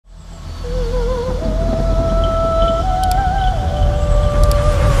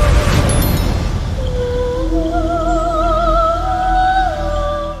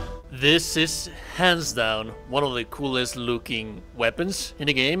This is hands down one of the coolest looking weapons in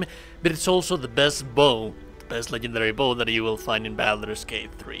the game, but it's also the best bow, the best legendary bow that you will find in Baldur's Gate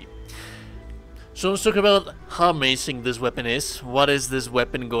 3. So let's talk about how amazing this weapon is, what is this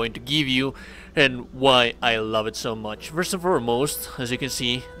weapon going to give you, and why I love it so much. First and foremost, as you can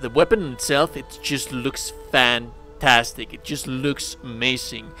see, the weapon itself, it just looks fantastic. It just looks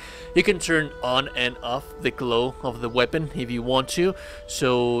amazing. You can turn on and off the glow of the weapon if you want to.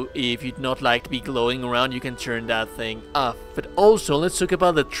 So if you'd not like to be glowing around, you can turn that thing off. But also, let's talk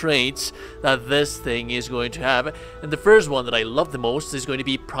about the traits that this thing is going to have. And the first one that I love the most is going to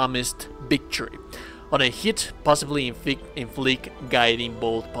be Promised Victory. On a hit, possibly inflict guiding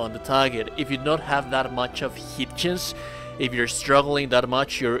bolt upon the target. If you don't have that much of hit chance, if you're struggling that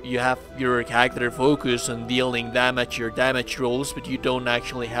much, you have your character focus on dealing damage, your damage rolls, but you don't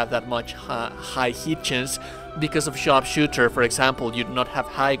actually have that much high hit chance because of sharpshooter, for example, you do not have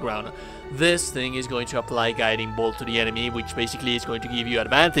high ground. This thing is going to apply guiding bolt to the enemy, which basically is going to give you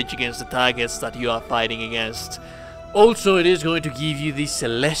advantage against the targets that you are fighting against. Also, it is going to give you the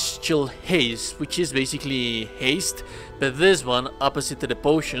Celestial Haste, which is basically haste, but this one, opposite to the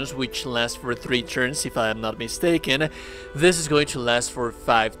potions, which lasts for 3 turns if I am not mistaken, this is going to last for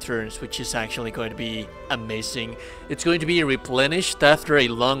 5 turns, which is actually going to be amazing. It's going to be replenished after a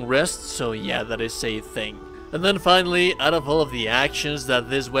long rest, so yeah, that is a thing. And then finally, out of all of the actions that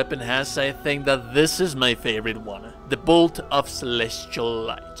this weapon has, I think that this is my favorite one, the Bolt of Celestial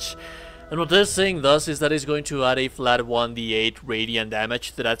Light. And what this thing does is that it's going to add a flat 1d8 radiant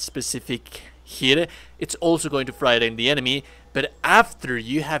damage to that specific hit. It's also going to frighten the enemy, but after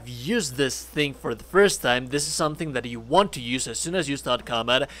you have used this thing for the first time, this is something that you want to use as soon as you start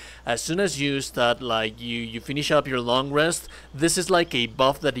combat, as soon as you start, like, you finish up your long rest. This is like a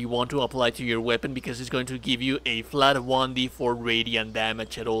buff that you want to apply to your weapon because it's going to give you a flat 1d4 radiant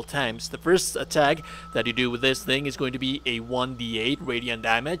damage at all times. The first attack that you do with this thing is going to be a 1d8 radiant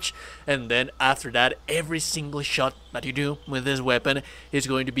damage, and then after that, every single shot that you do with this weapon is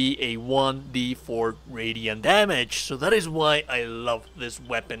going to be a 1d4 radiant damage. So that is why I love this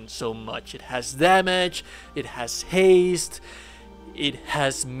weapon so much. It has damage, it has haste, it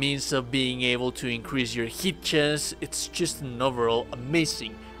has means of being able to increase your hit chance. It's just an overall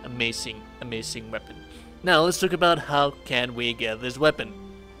amazing weapon. Now let's talk about how can we get this weapon.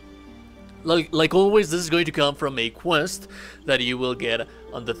 Like always, this is going to come from a quest that you will get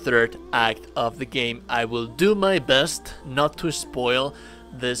on the 3rd act of the game. I will do my best not to spoil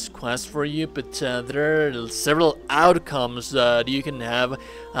this quest for you, but there are several outcomes that you can have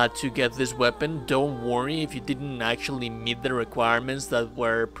to get this weapon. Don't worry if you didn't actually meet the requirements that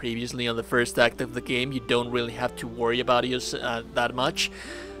were previously on the 1st act of the game. You don't really have to worry about it that much.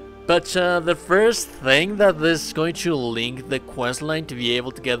 But the first thing that is going to link the questline to be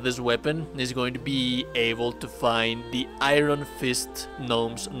able to get this weapon is going to be able to find the Iron Fist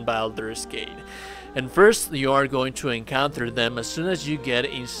gnomes on Baldur's Gate. And first, you are going to encounter them as soon as you get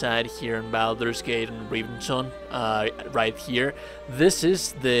inside here in Baldur's Gate and Riventon, right here. This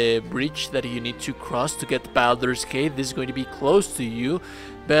is the bridge that you need to cross to get to Baldur's Gate. This is going to be close to you,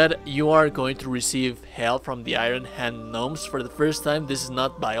 but you are going to receive help from the Iron Hand gnomes for the first time. This is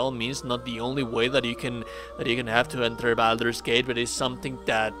not, by all means, not the only way that you can have to enter Baldur's Gate, but it's something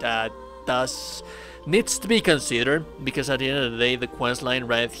that needs to be considered, because at the end of the day, the quest line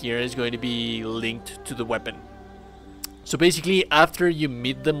right here is going to be linked to the weapon. So basically, after you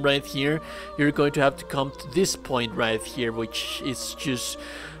meet them right here, you're going to have to come to this point right here, which is just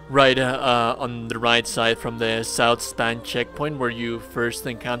right on the right side from the south span checkpoint where you first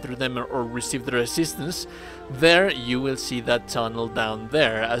encounter them or receive their assistance. There you will see that tunnel down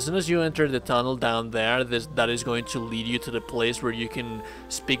there. As soon as you enter the tunnel down there, that is going to lead you to the place where you can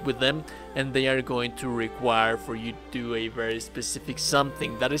speak with them, and they are going to require for you to do a very specific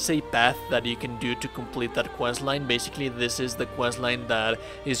something. That is a path that you can do to complete that quest line. Basically, this is the quest line that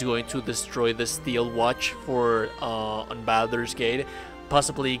is going to destroy the Steel Watch for on Baldur's Gate,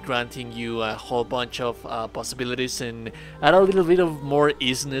 possibly granting you a whole bunch of possibilities and add a little bit of more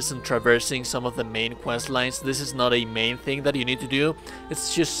easiness in traversing some of the main quest lines. This is not a main thing that you need to do,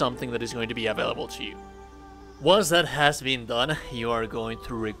 it's just something that is going to be available to you. Once that has been done, you are going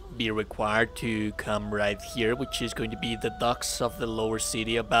to be required to come right here, which is going to be the docks of the lower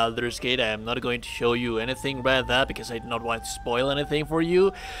city of Baldur's Gate. I am not going to show you anything about that because I do not want to spoil anything for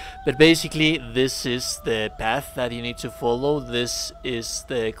you. But basically, this is the path that you need to follow. This is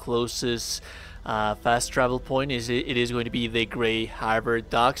the closest fast travel point. It is going to be the Grey Harbor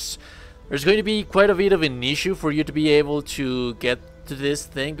docks. There's going to be quite a bit of an issue for you to be able to get to this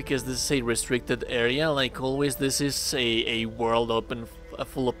thing because this is a restricted area. Like always, this is a world open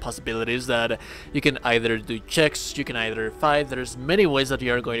full of possibilities that you can either do checks, you can either fight. There's many ways that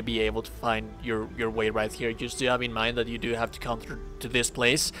you are going to be able to find your way right here. Just to have in mind that you do have to come to this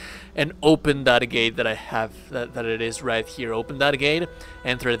place and open that gate that I have, that it is right here. Open that gate,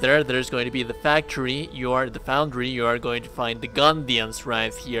 enter there. There's going to be the factory, the foundry. You are going to find the Gondians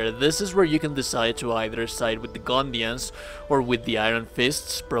right here. This is where you can decide to either side with the Gondians or with the Iron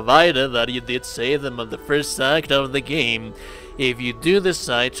Fists, provided that you did save them at the first act of the game. If you do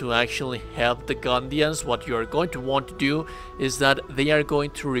decide to actually help the Gondians, what you are going to want to do is that they are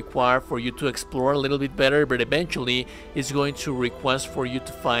going to require for you to explore a little bit better, but eventually it's going to request for you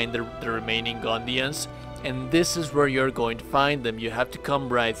to find the remaining Gondians, and this is where you're going to find them. You have to come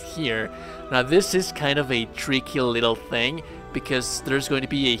right here. Now this is kind of a tricky little thing, because there's going to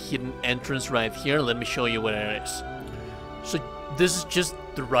be a hidden entrance right here. Let me show you what it is. So this is just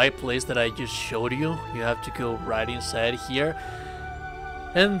the right place that I just showed you. You have to go right inside here,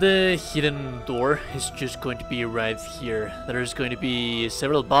 and the hidden door is just going to be right here. There's going to be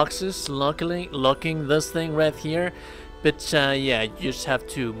several boxes locking this thing right here, but yeah, you just have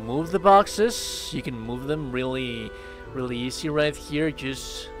to move the boxes. You can move them really easy right here.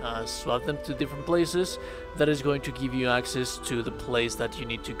 Just swap them to different places. That is going to give you access to the place that you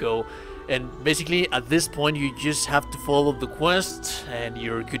need to go. And basically at this point you just have to follow the quest and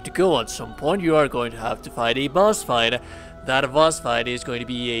you're good to go. At some point you are going to have to fight a boss fight. That boss fight is going to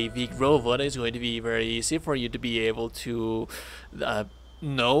be a big robot. It's going to be very easy for you to be able to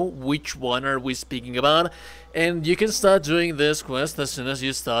know which one are we speaking about, and you can start doing this quest as soon as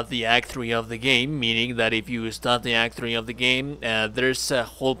you start the Act 3 of the game, meaning that if you start the Act 3 of the game, there's a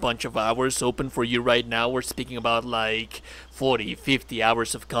whole bunch of hours open for you right now. We're speaking about like 40-50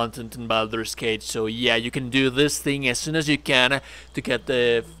 hours of content in Baldur's Gate, so yeah, you can do this thing as soon as you can to get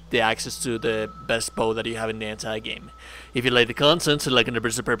the access to the best bow that you have in the entire game. If you like the content, so like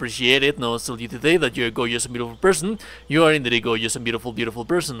 100% appreciate it. Now tell you today that you're a gorgeous and beautiful person. You are indeed a gorgeous and beautiful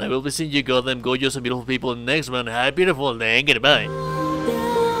person. I will be seeing you, gorgeous and beautiful people, in the next one. Have a beautiful day. Goodbye.